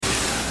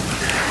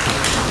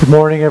Good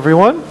morning,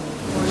 everyone.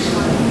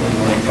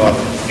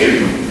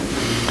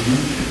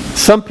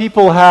 Some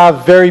people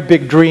have very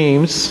big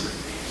dreams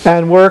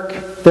and work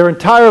their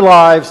entire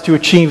lives to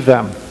achieve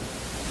them.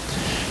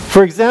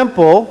 For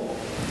example,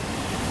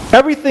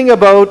 everything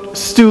about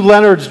Stu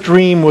Leonard's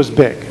dream was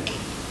big.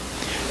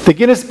 The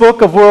Guinness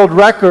Book of World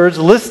Records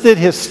listed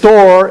his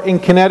store in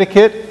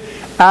Connecticut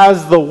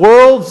as the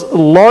world's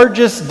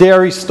largest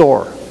dairy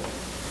store.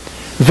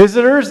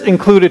 Visitors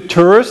included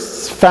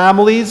tourists,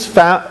 families,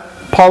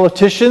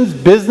 politicians,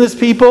 business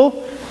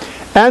people,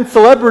 and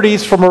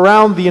celebrities from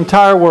around the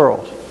entire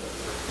world.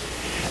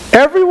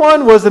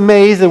 Everyone was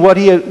amazed at what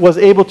he was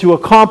able to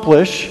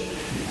accomplish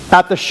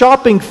at the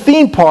shopping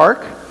theme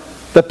park,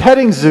 the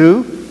petting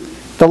zoo,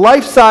 the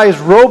life-size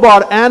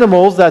robot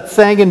animals that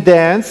sang and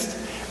danced,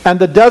 and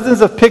the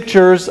dozens of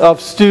pictures of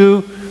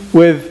Stu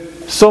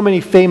with so many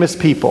famous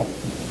people.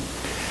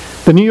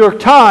 The New York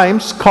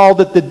Times called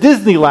it the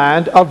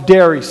Disneyland of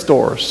dairy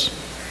stores.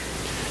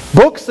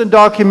 Books and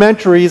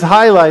documentaries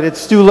highlighted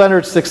Stu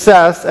Leonard's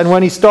success, and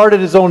when he started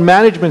his own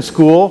management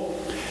school,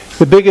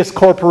 the biggest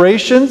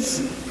corporations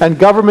and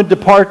government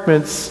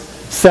departments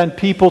sent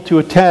people to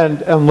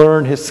attend and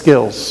learn his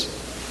skills.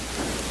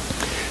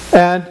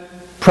 And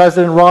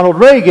President Ronald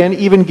Reagan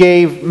even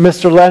gave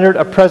Mr. Leonard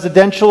a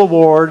presidential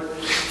award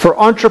for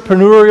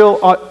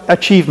entrepreneurial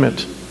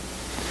achievement.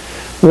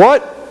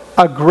 What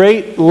a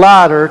great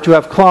ladder to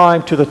have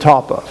climbed to the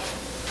top of.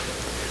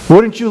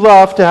 Wouldn't you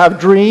love to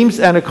have dreams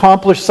and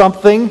accomplish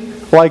something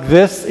like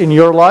this in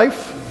your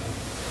life?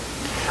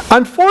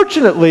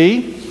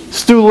 Unfortunately,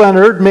 Stu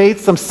Leonard made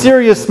some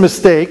serious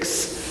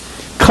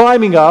mistakes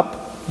climbing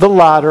up the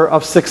ladder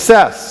of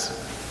success.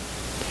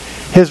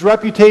 His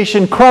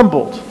reputation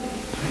crumbled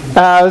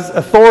as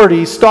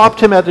authorities stopped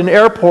him at an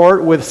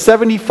airport with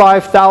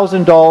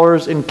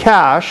 $75,000 in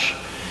cash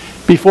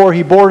before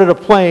he boarded a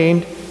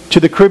plane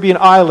to the Caribbean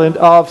island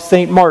of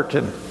St.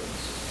 Martin.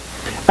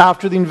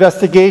 After the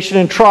investigation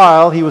and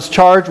trial, he was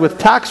charged with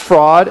tax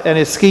fraud, and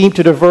his scheme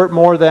to divert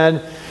more than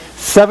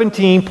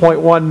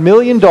 $17.1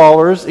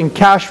 million in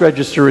cash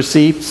register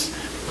receipts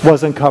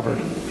was uncovered.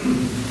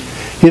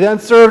 He then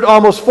served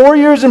almost 4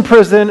 years in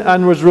prison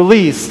and was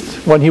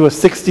released when he was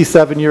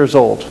 67 years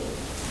old.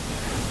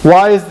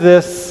 Why is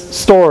this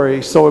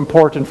story so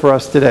important for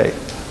us today?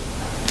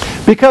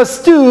 Because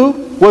Stu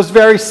was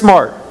very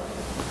smart,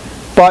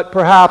 but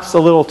perhaps a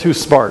little too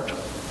smart.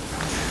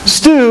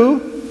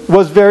 Stu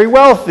was very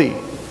wealthy,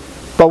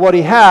 but what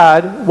he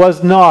had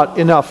was not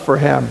enough for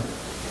him.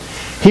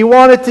 He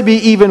wanted to be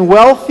even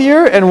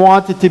wealthier and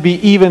wanted to be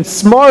even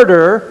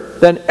smarter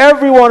than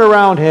everyone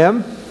around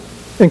him,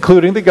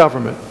 including the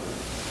government.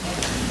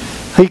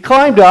 He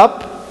climbed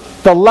up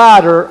the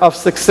ladder of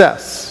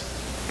success.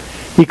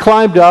 He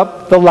climbed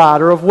up the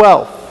ladder of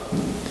wealth.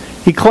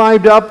 He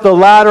climbed up the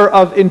ladder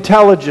of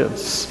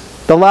intelligence,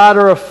 the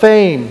ladder of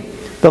fame,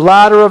 the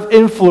ladder of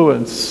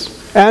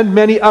influence, and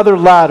many other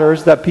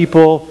ladders that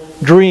people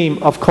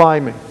dream of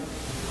climbing.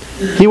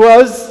 He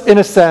was, in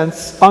a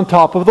sense, on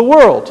top of the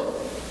world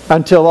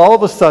until all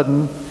of a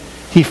sudden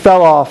he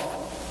fell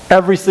off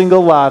every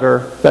single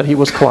ladder that he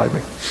was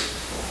climbing.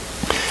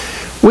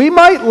 We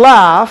might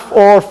laugh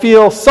or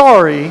feel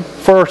sorry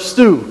for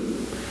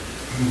Stu,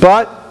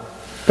 but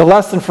the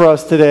lesson for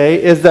us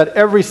today is that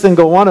every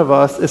single one of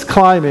us is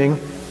climbing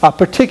a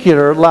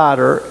particular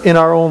ladder in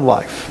our own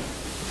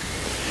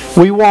life.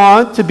 We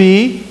want to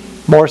be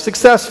more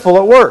successful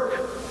at work.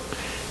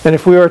 And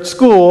if we are at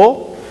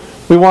school,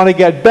 we want to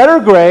get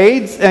better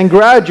grades and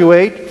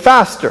graduate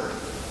faster.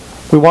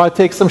 We want to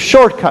take some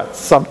shortcuts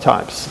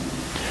sometimes.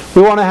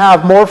 We want to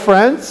have more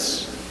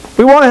friends.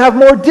 We want to have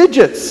more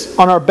digits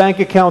on our bank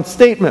account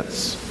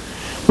statements.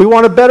 We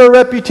want a better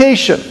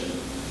reputation.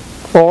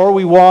 Or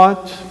we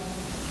want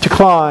to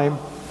climb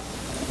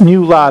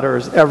new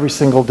ladders every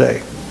single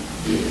day.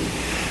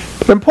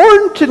 The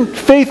important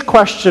faith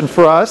question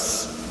for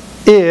us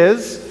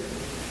is,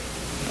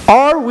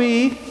 are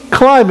we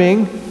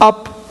climbing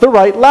up the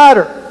right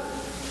ladder?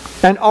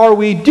 And are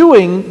we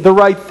doing the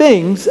right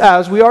things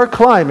as we are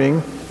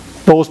climbing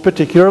those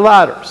particular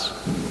ladders?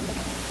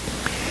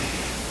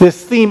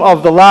 This theme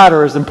of the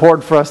ladder is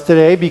important for us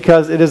today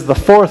because it is the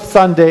fourth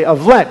Sunday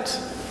of Lent.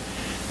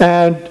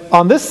 And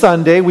on this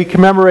Sunday, we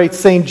commemorate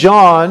St.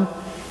 John,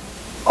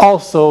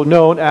 also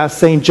known as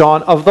St.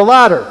 John of the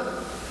Ladder,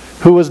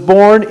 who was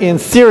born in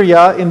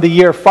Syria in the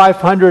year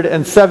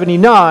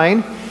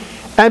 579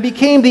 and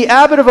became the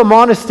abbot of a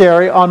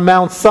monastery on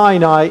Mount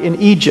Sinai in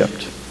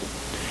Egypt.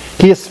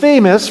 He is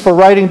famous for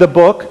writing the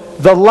book,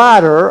 The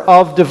Ladder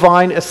of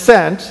Divine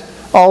Ascent,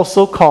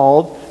 also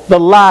called The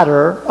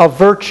Ladder of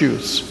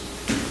Virtues.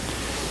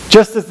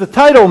 Just as the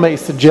title may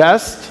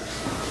suggest,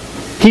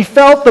 he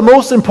felt the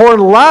most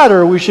important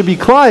ladder we should be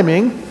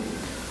climbing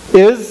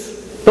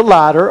is the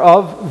ladder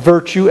of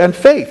virtue and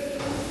faith.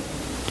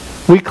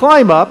 We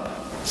climb up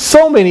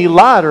so many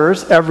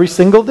ladders every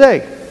single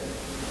day.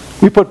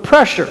 We put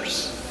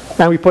pressures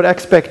and we put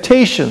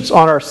expectations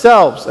on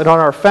ourselves and on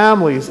our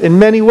families in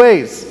many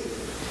ways.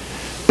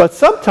 But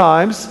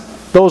sometimes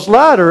those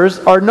ladders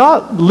are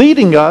not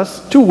leading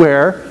us to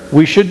where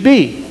we should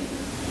be.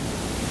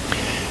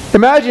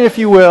 Imagine, if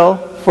you will,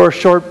 for a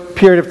short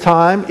period of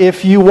time,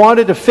 if you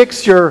wanted to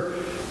fix your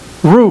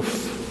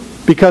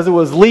roof because it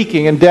was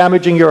leaking and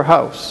damaging your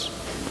house.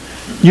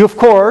 You, of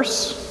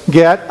course,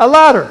 get a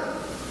ladder.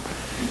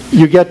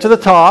 You get to the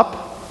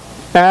top,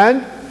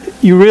 and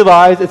you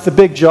realize it's a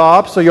big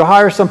job, so you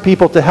hire some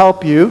people to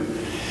help you,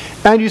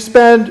 and you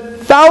spend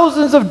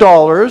thousands of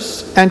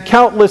dollars and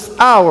countless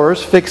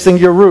hours fixing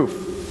your roof.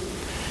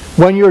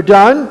 When you're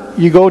done,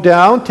 you go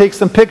down, take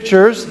some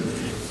pictures,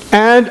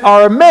 and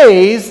are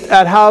amazed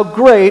at how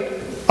great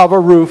of a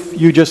roof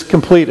you just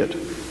completed.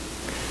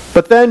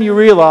 But then you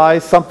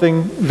realize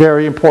something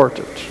very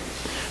important.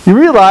 You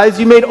realize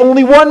you made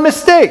only one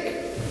mistake.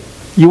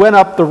 You went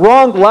up the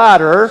wrong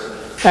ladder,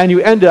 and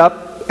you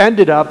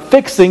ended up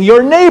fixing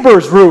your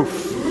neighbor's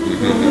roof.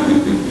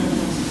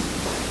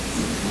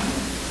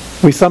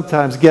 We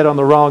sometimes get on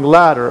the wrong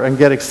ladder and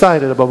get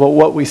excited about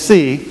what we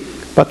see,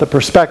 but the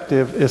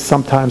perspective is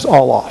sometimes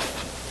all off.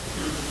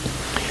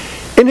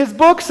 In his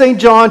book, St.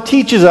 John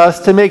teaches us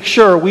to make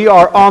sure we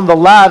are on the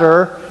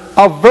ladder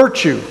of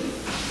virtue,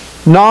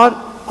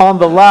 not on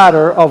the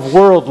ladder of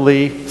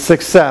worldly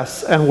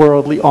success and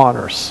worldly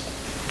honors.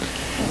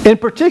 In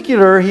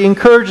particular, he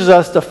encourages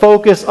us to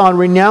focus on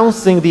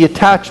renouncing the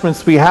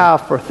attachments we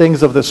have for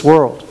things of this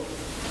world.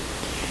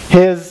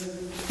 His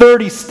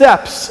 30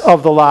 steps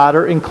of the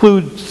ladder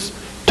includes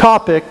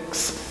topics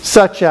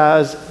such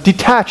as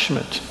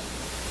detachment,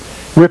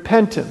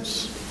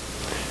 repentance,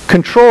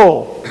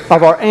 control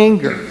of our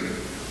anger,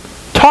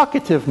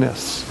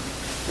 talkativeness,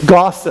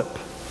 gossip,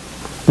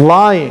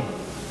 lying,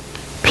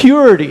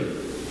 purity,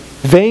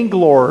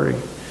 vainglory,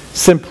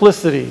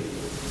 simplicity,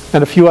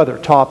 and a few other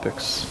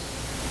topics.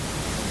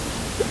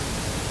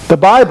 The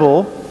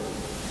Bible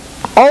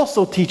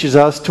also teaches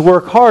us to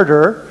work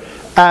harder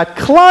at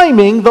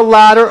climbing the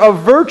ladder of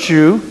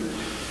virtue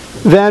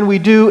than we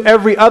do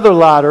every other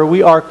ladder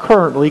we are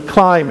currently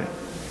climbing.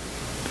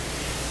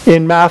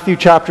 In Matthew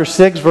chapter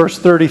 6, verse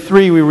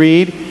 33, we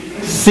read,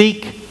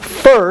 "Seek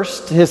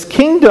first his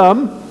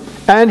kingdom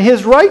and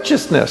his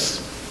righteousness,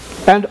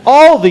 and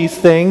all these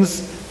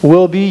things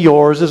will be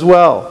yours as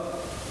well."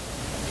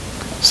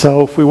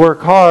 So if we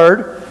work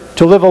hard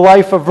to live a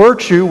life of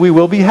virtue, we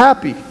will be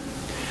happy.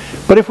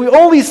 But if we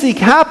only seek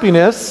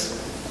happiness,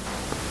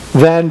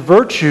 then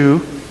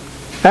virtue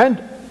and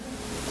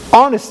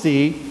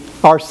honesty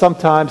are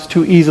sometimes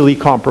too easily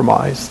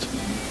compromised.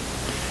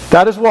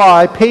 That is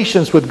why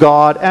patience with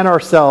God and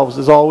ourselves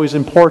is always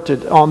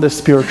important on this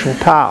spiritual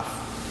path.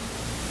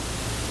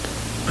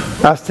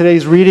 As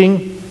today's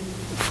reading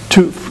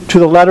to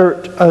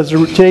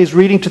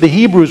the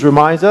Hebrews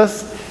reminds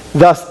us,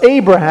 thus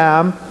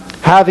Abraham,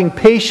 having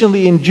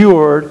patiently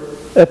endured,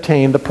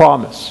 obtained the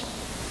promise.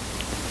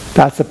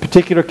 That's a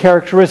particular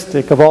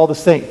characteristic of all the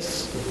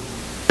saints.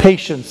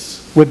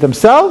 Patience with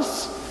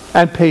themselves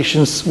and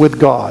patience with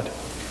God.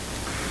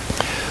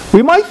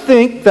 We might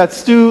think that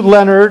Stu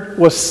Leonard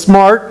was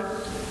smart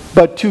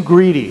but too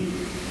greedy.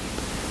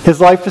 His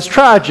life is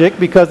tragic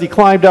because he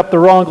climbed up the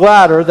wrong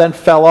ladder, then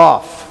fell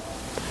off.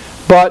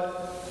 But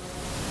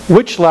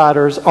which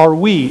ladders are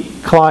we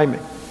climbing?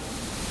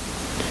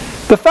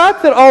 The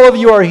fact that all of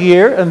you are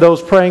here, and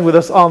those praying with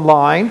us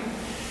online,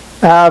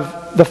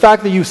 the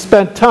fact that you've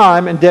spent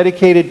time and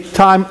dedicated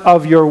time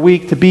of your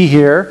week to be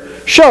here,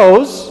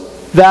 shows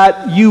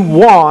that you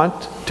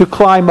want to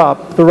climb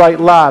up the right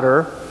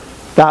ladder,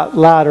 that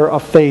ladder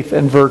of faith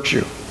and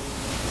virtue.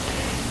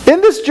 In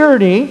this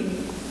journey,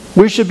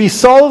 we should be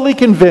solidly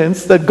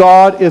convinced that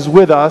God is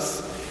with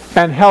us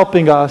and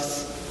helping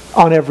us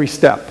on every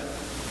step.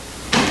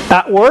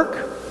 At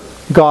work,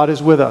 God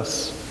is with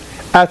us.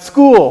 At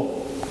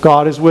school,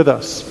 God is with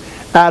us.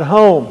 At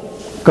home,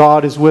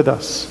 God is with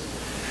us.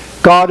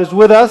 God is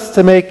with us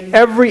to make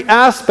every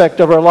aspect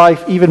of our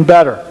life even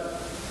better.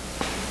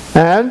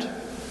 And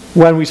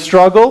when we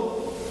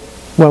struggle,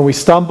 when we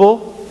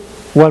stumble,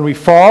 when we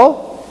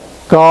fall,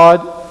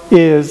 God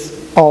is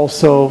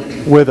also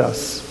with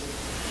us.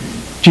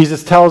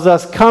 Jesus tells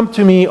us, "Come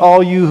to me,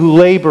 all you who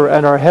labor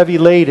and are heavy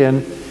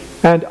laden,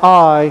 and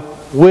I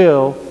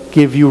will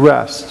give you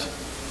rest."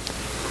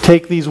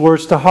 Take these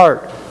words to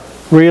heart.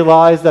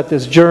 Realize that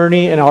this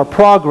journey and our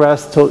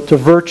progress to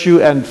virtue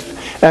and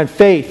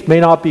faith may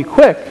not be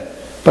quick,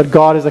 but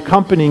God is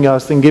accompanying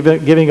us and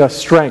giving us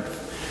strength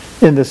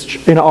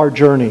in our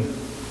journey.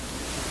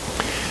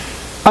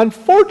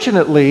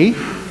 Unfortunately,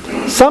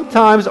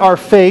 sometimes our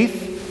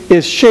faith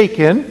is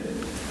shaken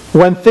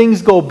when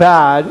things go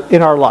bad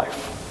in our life.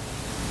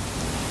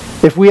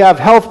 If we have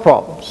health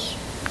problems,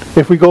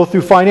 if we go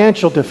through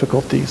financial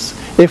difficulties,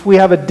 if we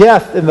have a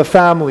death in the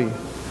family,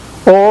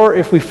 or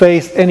if we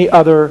face any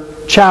other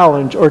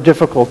challenge or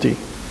difficulty.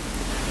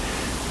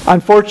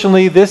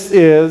 Unfortunately,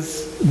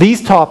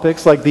 these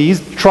topics, like these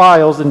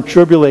trials and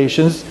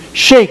tribulations,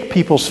 shake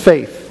people's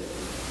faith.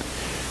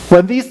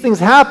 When these things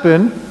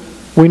happen,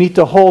 we need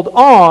to hold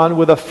on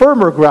with a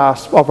firmer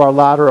grasp of our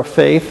ladder of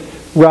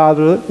faith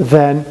rather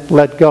than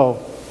let go.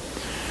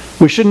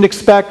 We shouldn't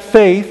expect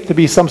faith to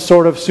be some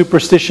sort of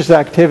superstitious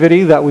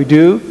activity that we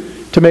do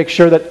to make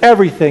sure that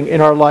everything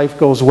in our life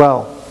goes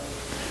well.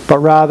 But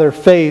rather,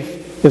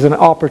 faith is an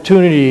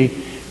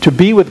opportunity to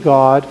be with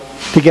God,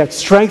 to get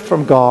strength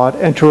from God,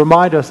 and to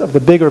remind us of the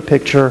bigger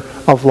picture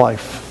of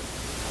life.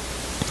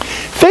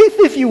 Faith,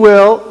 if you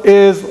will,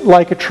 is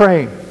like a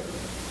train.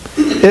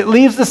 It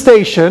leaves the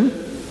station,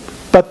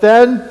 but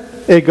then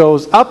it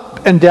goes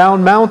up and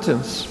down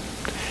mountains.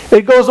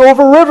 It goes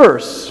over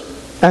rivers,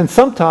 and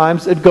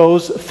sometimes it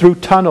goes through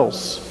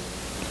tunnels.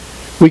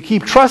 We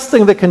keep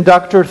trusting the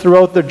conductor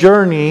throughout the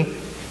journey,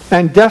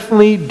 and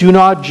definitely do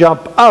not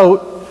jump out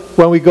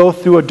when we go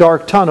through a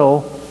dark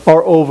tunnel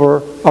or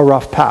over a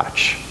rough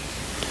patch.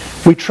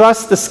 We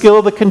trust the skill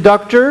of the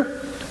conductor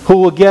who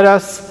will get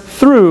us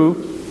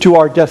through to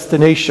our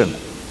destination.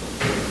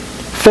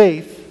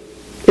 Faith,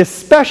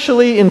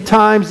 especially in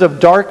times of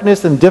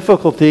darkness and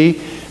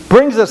difficulty,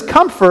 brings us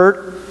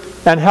comfort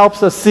and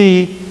helps us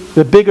see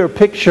the bigger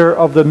picture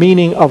of the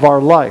meaning of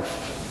our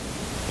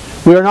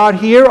life. We are not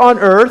here on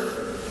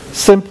earth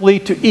simply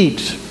to eat,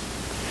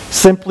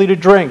 simply to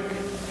drink,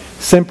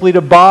 simply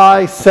to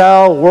buy,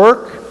 sell,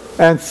 work,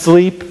 and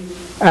sleep,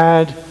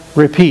 and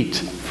repeat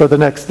for the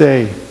next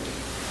day.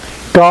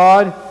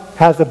 God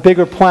has a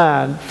bigger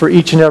plan for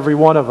each and every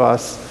one of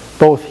us,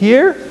 both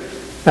here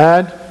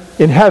and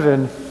in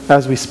heaven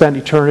as we spend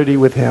eternity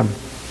with Him.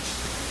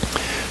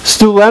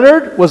 Stu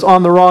Leonard was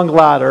on the wrong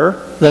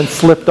ladder, then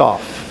slipped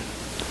off.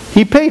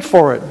 He paid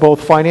for it,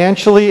 both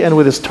financially and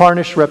with his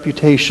tarnished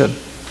reputation.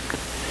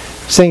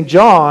 St.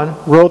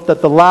 John wrote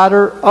that the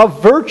ladder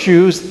of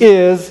virtues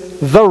is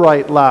the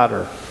right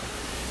ladder.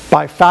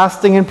 By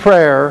fasting and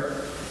prayer,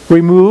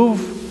 we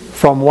move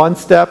from one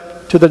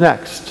step to the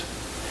next.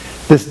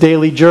 This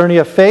daily journey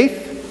of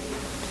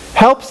faith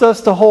helps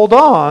us to hold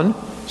on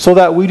so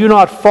that we do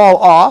not fall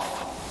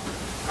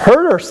off,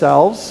 hurt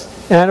ourselves,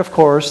 and of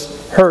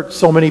course, hurt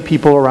so many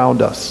people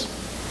around us.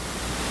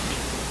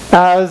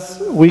 As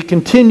we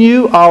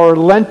continue our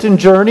Lenten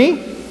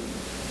journey,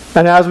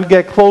 and as we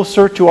get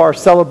closer to our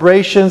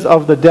celebrations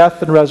of the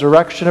death and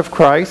resurrection of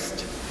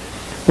Christ,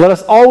 let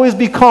us always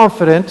be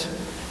confident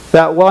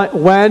that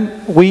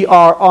when we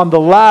are on the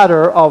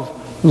ladder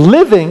of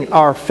living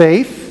our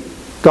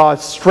faith,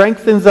 God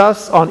strengthens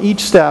us on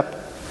each step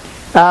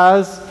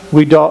as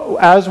we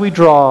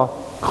draw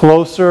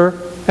closer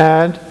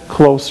and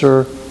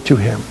closer to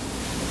Him.